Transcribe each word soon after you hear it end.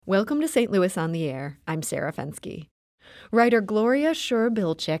Welcome to St. Louis on the Air. I'm Sarah Fenske. Writer Gloria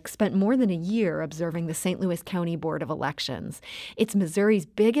Schur-Bilczyk spent more than a year observing the St. Louis County Board of Elections. It's Missouri's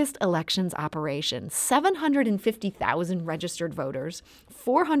biggest elections operation, 750,000 registered voters,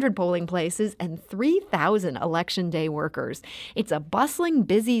 400 polling places, and 3,000 election day workers. It's a bustling,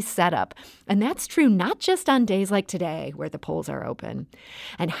 busy setup, and that's true not just on days like today where the polls are open.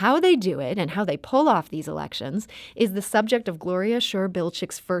 And how they do it and how they pull off these elections is the subject of Gloria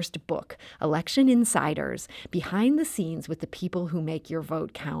Schur-Bilczyk's first book, Election Insiders, Behind the Scenes with the People Who Make Your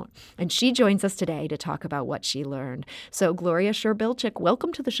Vote Count. And she joins us today to talk about what she learned. So, Gloria Schur-Bilczyk,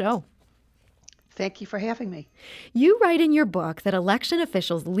 welcome to the show. Thank you for having me. You write in your book that election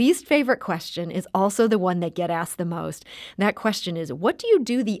officials' least favorite question is also the one they get asked the most. That question is, what do you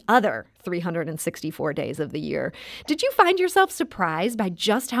do the other 364 days of the year? Did you find yourself surprised by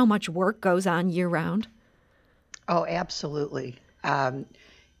just how much work goes on year-round? Oh, absolutely.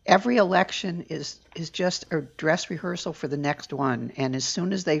 Every election is just a dress rehearsal for the next one, and as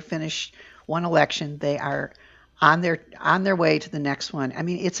soon as they finish one election, they are on their way to the next one. I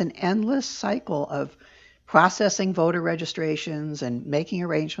mean, it's an endless cycle of processing voter registrations and making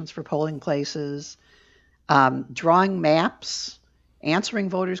arrangements for polling places, drawing maps, answering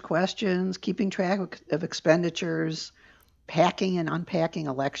voters' questions, keeping track of expenditures, packing and unpacking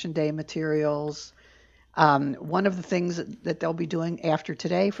election day materials. One of the things that they'll be doing after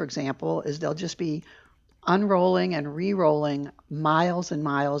today, for example, is they'll just be unrolling and re-rolling miles and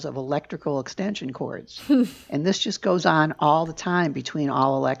miles of electrical extension cords. And this just goes on all the time between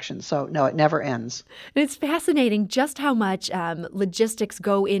all elections. So, no, it never ends. It's fascinating just how much logistics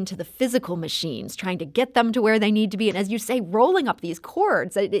go into the physical machines, trying to get them to where they need to be. And as you say, rolling up these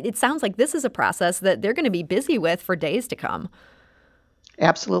cords, it sounds like this is a process that they're going to be busy with for days to come.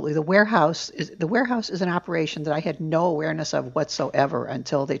 Absolutely. The warehouse is an operation that I had no awareness of whatsoever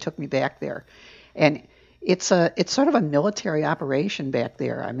until they took me back there. And it's sort of a military operation back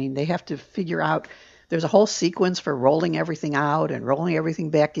there. I mean, they have to figure out, there's a whole sequence for rolling everything out and rolling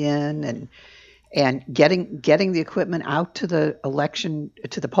everything back in and getting the equipment out to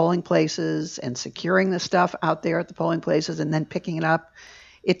the polling places and securing the stuff out there at the polling places and then picking it up.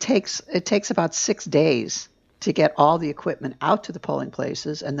 It takes about 6 days to get all the equipment out to the polling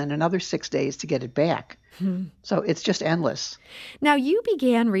places, and then another 6 days to get it back. So it's just endless. Now, you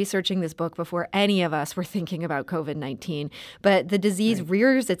began researching this book before any of us were thinking about COVID-19, but the disease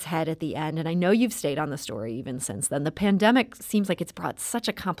rears its head at the end, and I know you've stayed on the story even since then. The pandemic seems like it's brought such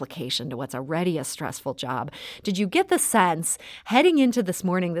a complication to what's already a stressful job. Did you get the sense, heading into this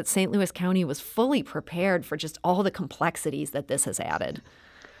morning, that St. Louis County was fully prepared for just all the complexities that this has added?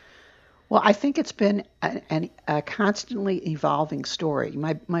 Well, I think it's been a constantly evolving story.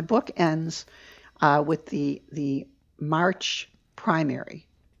 My book ends with the March primary,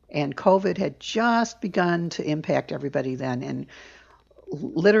 and COVID had just begun to impact everybody then. And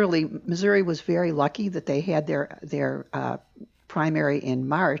literally, Missouri was very lucky that they had their primary in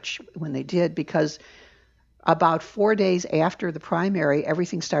March when they did, because about 4 days after the primary,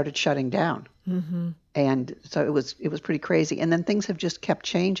 everything started shutting down. Mm-hmm. And so it was pretty crazy. And then things have just kept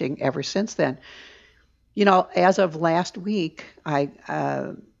changing ever since then. You know, as of last week,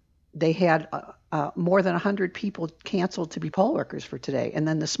 they had more than 100 people canceled to be poll workers for today. And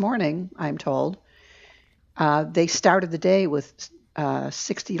then this morning, I'm told, they started the day with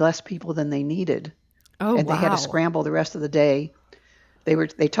 60 less people than they needed. Oh, and wow. They had to scramble the rest of the day.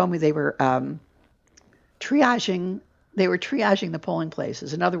 They told me they were triaging the polling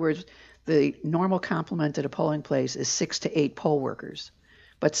places. In other words, the normal complement at a polling place is 6 to 8 poll workers.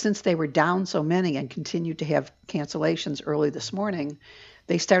 But since they were down so many and continued to have cancellations early this morning,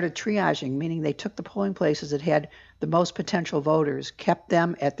 they started triaging, meaning they took the polling places that had the most potential voters, kept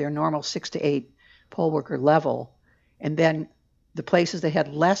them at their normal 6 to 8 poll worker level, and then the places that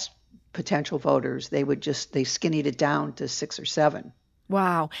had less potential voters, they skinnied it down to 6 or 7.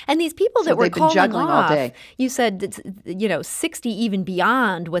 Wow. And these people that were calling juggling off, all day. You said, 60 even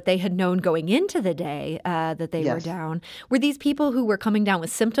beyond what they had known going into the day that they were down. Were these people who were coming down with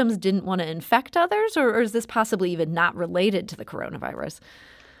symptoms, didn't want to infect others, or is this possibly even not related to the coronavirus?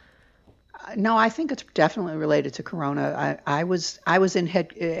 No, I think it's definitely related to corona. I was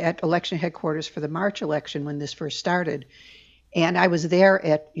at election headquarters for the March election when this first started. And I was there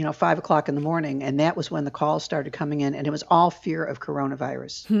at 5 o'clock in the morning, and that was when the calls started coming in, and it was all fear of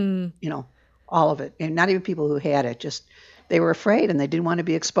coronavirus. All of it, and not even people who had it. Just they were afraid, and they didn't want to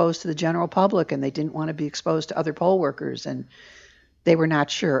be exposed to the general public, and they didn't want to be exposed to other poll workers, and they were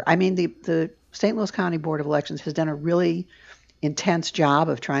not sure. I mean, the St. Louis County Board of Elections has done a really intense job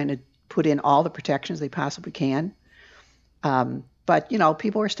of trying to put in all the protections they possibly can. But,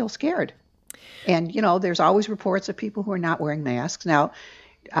 people are still scared. And, there's always reports of people who are not wearing masks. Now,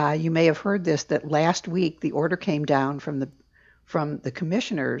 you may have heard this, that last week the order came down from the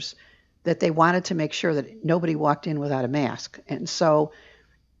commissioners that they wanted to make sure that nobody walked in without a mask. And so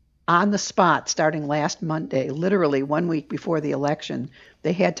on the spot, starting last Monday, literally 1 week before the election,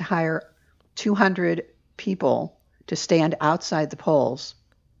 they had to hire 200 people to stand outside the polls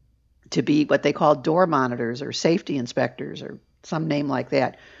to be what they call door monitors or safety inspectors or some name like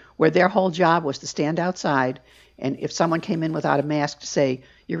that, where their whole job was to stand outside, and if someone came in without a mask, to say,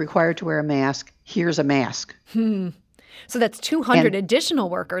 you're required to wear a mask, here's a mask. So that's 200 additional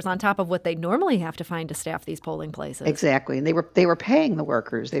workers on top of what they normally have to find to staff these polling places. Exactly. And they were paying the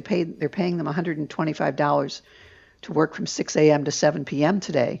workers. They're paying them $125 to work from 6 a.m. to 7 p.m.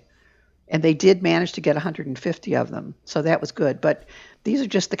 today. And they did manage to get 150 of them. So that was good. But these are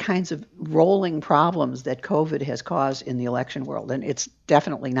just the kinds of rolling problems that COVID has caused in the election world. And it's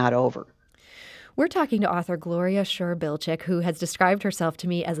definitely not over. We're talking to author Gloria Shur-Bilcik, who has described herself to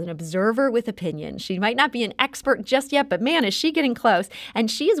me as an observer with opinion. She might not be an expert just yet, but man, is she getting close.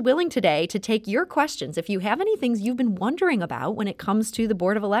 And she is willing today to take your questions. If you have any things you've been wondering about when it comes to the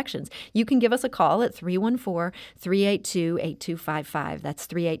Board of Elections, you can give us a call at 314-382-8255. That's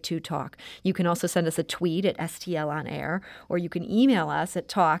 382-TALK. You can also send us a tweet at STL On Air, or you can email us at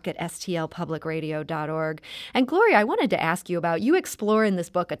talk@stlpublicradio.org. And Gloria, I wanted to ask you about, you explore in this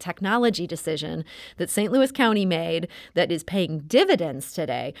book a technology decision that St. Louis County made that is paying dividends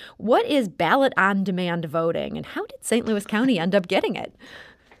today. What is ballot-on-demand voting, and how did St. Louis County end up getting it?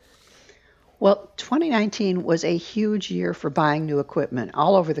 Well, 2019 was a huge year for buying new equipment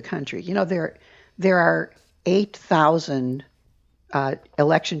all over the country. There are 8,000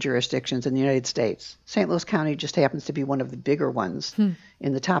 election jurisdictions in the United States. St. Louis County just happens to be one of the bigger ones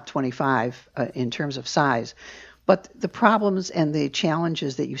in the top 25 in terms of size. But the problems and the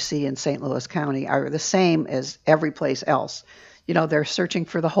challenges that you see in St. Louis County are the same as every place else. They're searching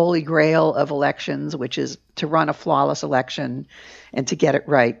for the holy grail of elections, which is to run a flawless election and to get it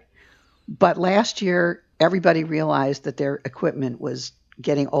right. But last year, everybody realized that their equipment was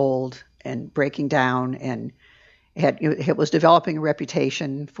getting old and breaking down, and it was developing a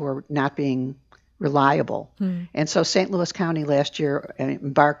reputation for not being reliable. And so St. Louis County last year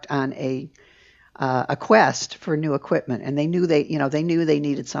embarked on a quest for new equipment, and they knew they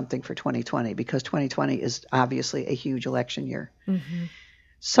needed something for 2020 because 2020 is obviously a huge election year.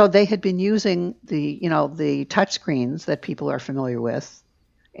 So they had been using the touch screens that people are familiar with,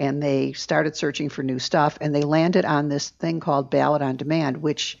 and they started searching for new stuff, and they landed on this thing called Ballot on Demand,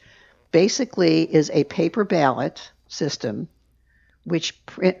 which basically is a paper ballot system which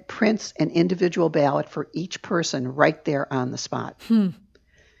prints an individual ballot for each person right there on the spot.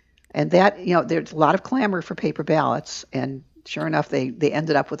 And that, there's a lot of clamor for paper ballots, and sure enough, they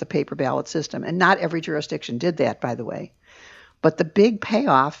ended up with a paper ballot system. And not every jurisdiction did that, by the way. But the big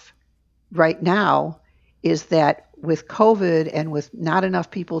payoff right now is that with COVID and with not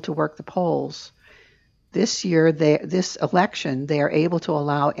enough people to work the polls, this year, this election, they are able to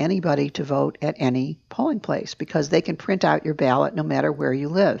allow anybody to vote at any polling place because they can print out your ballot no matter where you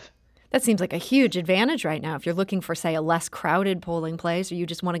live. That seems like a huge advantage right now. If you're looking for, say, a less crowded polling place, or you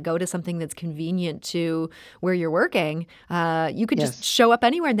just want to go to something that's convenient to where you're working, you could just show up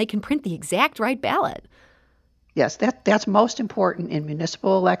anywhere and they can print the exact right ballot. Yes, that's most important in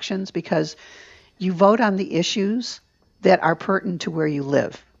municipal elections because you vote on the issues that are pertinent to where you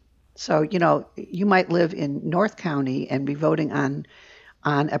live. So, you might live in North County and be voting on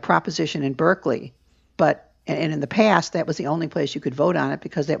a proposition in Berkeley, and in the past, that was the only place you could vote on it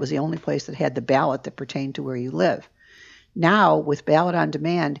because that was the only place that had the ballot that pertained to where you live. Now, with Ballot on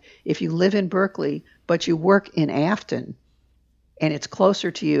Demand, if you live in Berkeley, but you work in Afton, and it's closer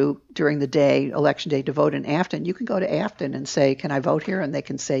to you during the day, election day, to vote in Afton, you can go to Afton and say, can I vote here? And they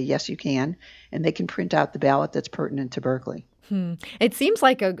can say, yes, you can. And they can print out the ballot that's pertinent to Berkeley. It seems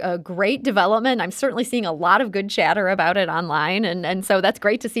like a great development. I'm certainly seeing a lot of good chatter about it online. And so that's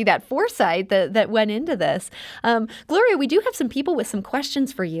great to see that foresight that went into this. Gloria, we do have some people with some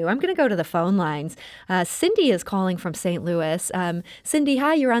questions for you. I'm going to go to the phone lines. Cindy is calling from St. Louis. Cindy,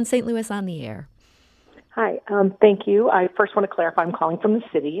 hi, you're on St. Louis on the Air. Hi, thank you. I first want to clarify I'm calling from the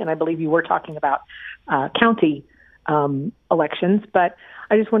city, and I believe you were talking about county elections, but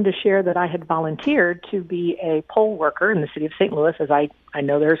I just wanted to share that I had volunteered to be a poll worker in the city of St. Louis, as I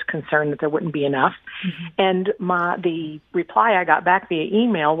know there's concern that there wouldn't be enough. And the reply I got back via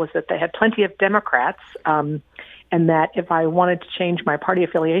email was that they had plenty of Democrats, and that if I wanted to change my party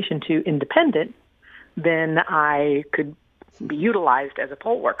affiliation to independent, then I could be utilized as a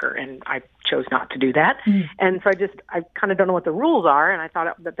poll worker, and I chose not to do that. And so I kind of don't know what the rules are, and I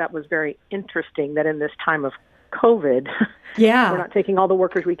thought that was very interesting that in this time of COVID, we're not taking all the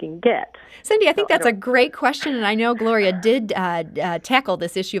workers we can get. Cindy, I think that's a great question, and I know Gloria did tackle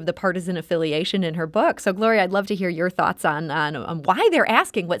this issue of the partisan affiliation in her book. So, Gloria, I'd love to hear your thoughts on why they're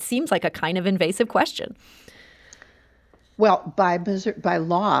asking what seems like a kind of invasive question. Well, by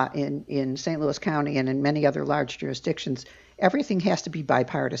law in St. Louis County and in many other large jurisdictions, everything has to be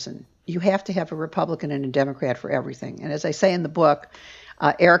bipartisan. You have to have a Republican and a Democrat for everything. And as I say in the book,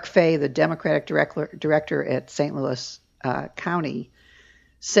 Eric Fay, the Democratic director at St. Louis County,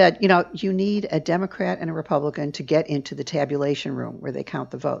 said, you need a Democrat and a Republican to get into the tabulation room where they count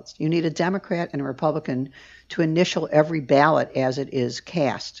the votes. You need a Democrat and a Republican to initial every ballot as it is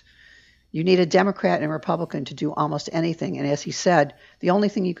cast. You need a Democrat and a Republican to do almost anything. And as he said, the only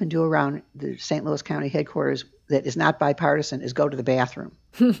thing you can do around the St. Louis County headquarters that is not bipartisan is go to the bathroom.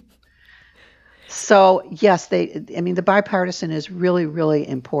 So, yes, the bipartisan is really, really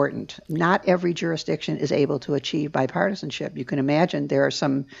important. Not every jurisdiction is able to achieve bipartisanship. You can imagine there are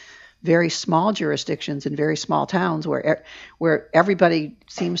some very small jurisdictions in very small towns where everybody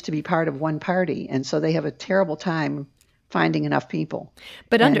seems to be part of one party, and so they have a terrible time finding enough people.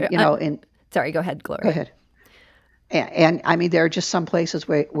 But sorry, go ahead, Gloria. Go ahead. And I mean, there are just some places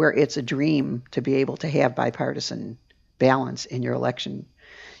where it's a dream to be able to have bipartisan balance in your election.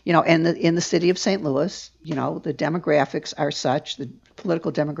 And in the city of St. Louis, the demographics are such, the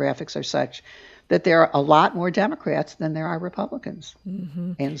political demographics are such that there are a lot more Democrats than there are Republicans.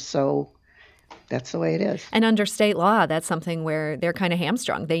 Mm-hmm. And so that's the way it is. And under state law, that's something where they're kind of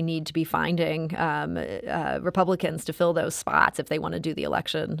hamstrung. They need to be finding Republicans to fill those spots if they want to do the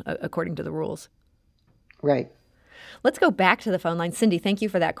election according to the rules. Right. Let's go back to the phone line. Cindy, thank you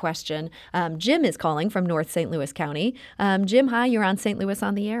for that question. Jim is calling from North St. Louis County. Jim, hi, you're on St. Louis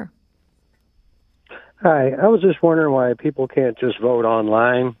on the Air. Hi, I was just wondering why people can't just vote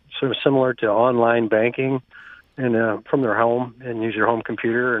online, sort of similar to online banking, and from their home and use your home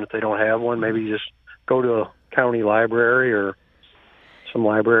computer. And if they don't have one, maybe just go to a county library or some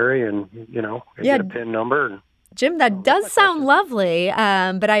library and, get a PIN number. Jim, that does sound lovely,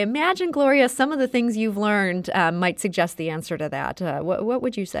 but I imagine, Gloria, some of the things you've learned might suggest the answer to that. What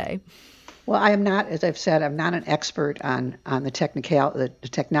would you say? Well, I am not, as I've said, I'm not an expert on the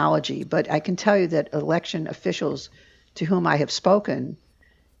technology, but I can tell you that election officials to whom I have spoken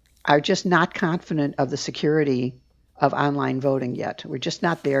are just not confident of the security of online voting yet. We're just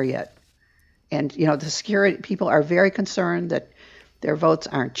not there yet. And, the security people are very concerned that their votes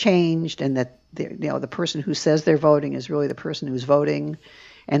aren't changed and that the person who says they're voting is really the person who's voting,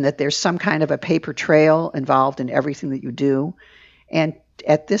 and that there's some kind of a paper trail involved in everything that you do. And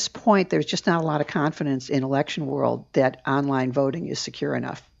at this point, there's just not a lot of confidence in election world that online voting is secure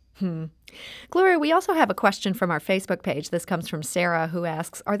enough. Gloria, we also have a question from our Facebook page. This comes from Sarah, who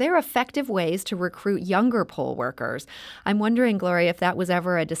asks, are there effective ways to recruit younger poll workers? I'm wondering, Gloria, if that was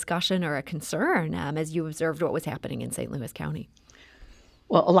ever a discussion or a concern as you observed what was happening in St. Louis County.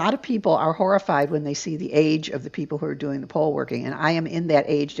 Well, a lot of people are horrified when they see the age of the people who are doing the poll working, and I am in that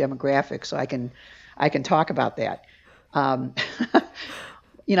age demographic, so I can talk about that. Most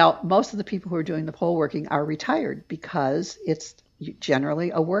of the people who are doing the poll working are retired because it's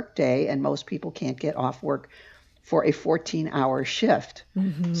generally a work day, and most people can't get off work for a 14-hour shift.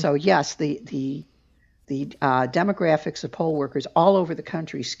 Mm-hmm. So yes, the demographics of poll workers all over the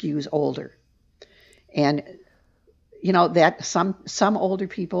country skews older, and that some older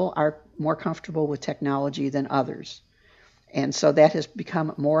people are more comfortable with technology than others, and so that has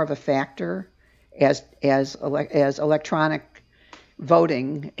become more of a factor as electronic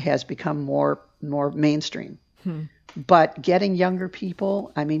voting has become more mainstream. But getting younger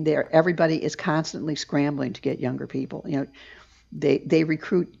people, I mean, everybody is constantly scrambling to get younger people. They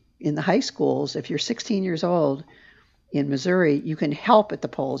recruit in the high schools. If you're 16 years old in Missouri, you can help at the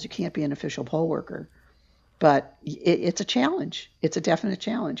polls. You can't be an official poll worker. But it's a challenge. It's a definite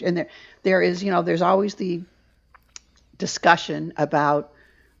challenge. And there's always the discussion about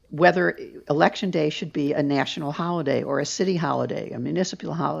whether Election Day should be a national holiday or a city holiday, a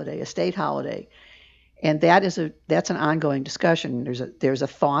municipal holiday, a state holiday. And that's an ongoing discussion. There's a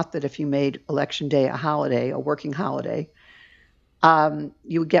thought that if you made Election Day a holiday, a working holiday,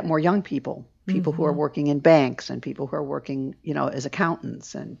 you would get more young people mm-hmm. who are working in banks and people who are working, as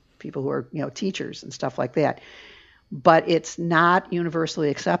accountants and people who are, teachers and stuff like that. But it's not universally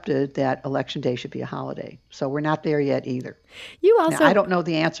accepted that Election Day should be a holiday. So we're not there yet either. Now, I don't know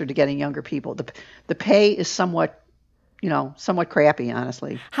the answer to getting younger people. The pay is somewhat crappy,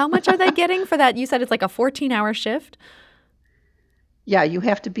 honestly. How much are they getting for that? You said it's like a 14-hour shift? Yeah, you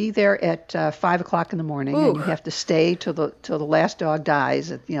have to be there at 5 o'clock in the morning, and you Ooh. have to stay till the last dog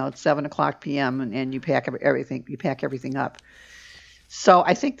dies at 7 o'clock p.m. and you pack everything. You pack everything up. So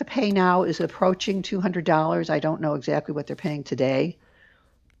I think the pay now is approaching $200. I don't know exactly what they're paying today,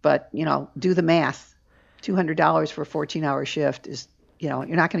 but do the math. $200 for a 14-hour shift is, you're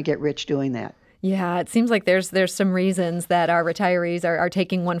not going to get rich doing that. Yeah, it seems like there's some reasons that our retirees are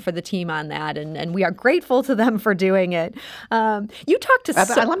taking one for the team on that, and we are grateful to them for doing it. You talked to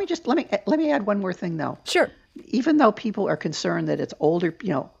let me add one more thing though. Sure. Even though people are concerned that it's older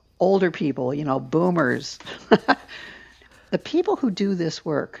people, boomers, the people who do this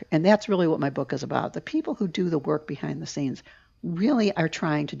work, and that's really what my book is about. The people who do the work behind the scenes really are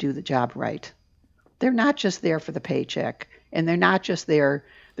trying to do the job right. They're not just there for the paycheck, and they're not just there.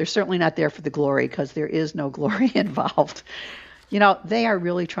 They're certainly not there for the glory, because there is no glory involved. They are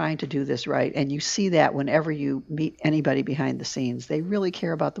really trying to do this right. And you see that whenever you meet anybody behind the scenes. They really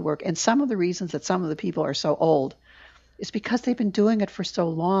care about the work. And some of the reasons that some of the people are so old is because they've been doing it for so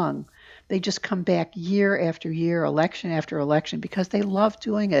long. They just come back year after year, election after election, because they love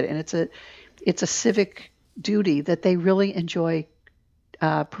doing it. And it's a civic duty that they really enjoy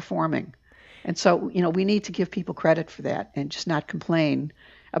performing. And so, we need to give people credit for that and just not complain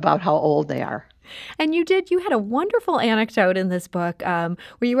about how old they are. And you had a wonderful anecdote in this book where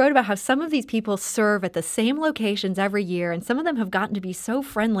you wrote about how some of these people serve at the same locations every year, and some of them have gotten to be so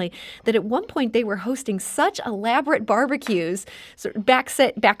friendly that at one point they were hosting such elaborate barbecues, sort of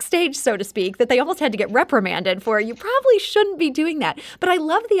backstage, so to speak, that they almost had to get reprimanded for, you probably shouldn't be doing that. But I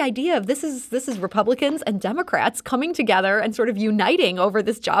love the idea of this is Republicans and Democrats coming together and sort of uniting over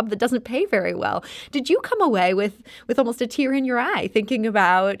this job that doesn't pay very well. Did you come away with almost a tear in your eye thinking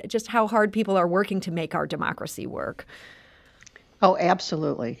about just how hard people are working to make our democracy work? Oh,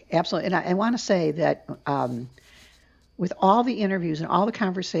 absolutely. Absolutely. And I want to say that with all the interviews and all the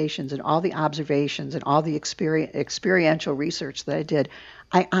conversations and all the observations and all the experiential research that I did,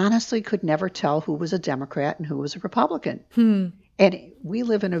 I honestly could never tell who was a Democrat and who was a Republican. And we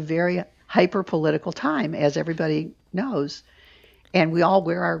live in a very hyper-political time, as everybody knows. And we all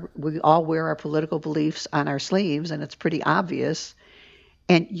wear our political beliefs on our sleeves, and it's pretty obvious.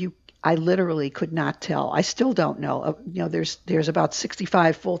 And I literally could not tell. I still don't know. There's about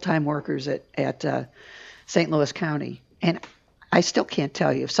 65 full-time workers at St. Louis County, and I still can't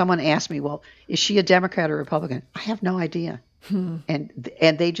tell you. If someone asked me, well, is she a Democrat or Republican? I have no idea. And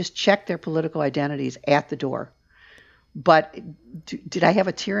they just check their political identities at the door. But did I have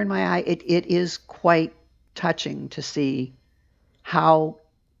a tear in my eye? It is quite touching to see how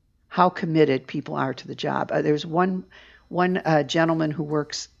committed people are to the job. There's one gentleman who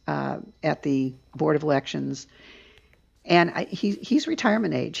works at the Board of Elections, and he's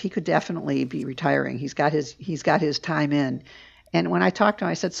retirement age. He could definitely be retiring. He's got his time in. And when I talked to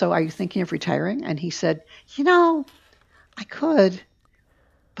him, I said, "So are you thinking of retiring?" And he said, "I could,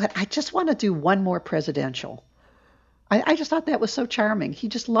 but I just want to do one more presidential." I just thought that was so charming. He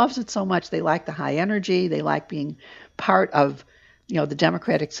just loves it so much. They like the high energy. They like being part of the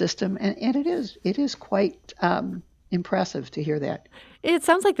democratic system, and it is quite impressive to hear that. It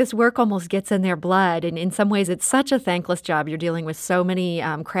sounds like this work almost gets in their blood, and in some ways it's such a thankless job. You're dealing with so many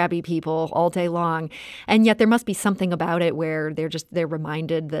crabby people all day long, and yet there must be something about it where they're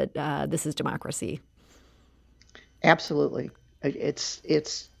reminded that this is democracy. Absolutely.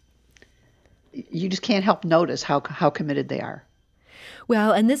 It's you just can't help notice how committed they are.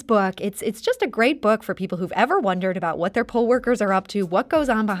 Well, and this book, it's just a great book for people who've ever wondered about what their poll workers are up to, what goes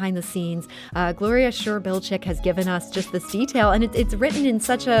on behind the scenes. Gloria Schur-Bilcik has given us just this detail, and it's written in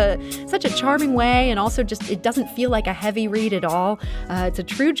such a charming way, and also just it doesn't feel like a heavy read at all. It's a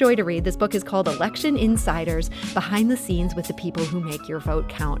true joy to read. This book is called Election Insiders: Behind the Scenes with the People Who Make Your Vote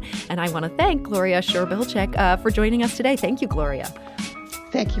Count. And I want to thank Gloria Schur-Bilcik for joining us today. Thank you, Gloria.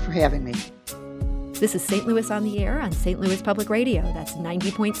 Thank you for having me. This is St. Louis on the Air on St. Louis Public Radio. That's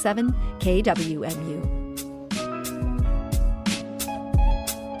 90.7 KWMU.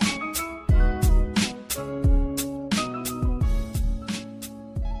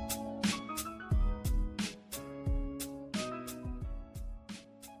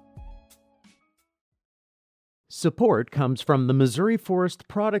 Support comes from the Missouri Forest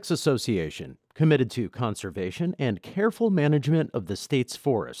Products Association, committed to conservation and careful management of the state's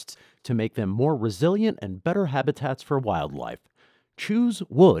forests to make them more resilient and better habitats for wildlife.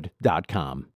 ChooseWood.com.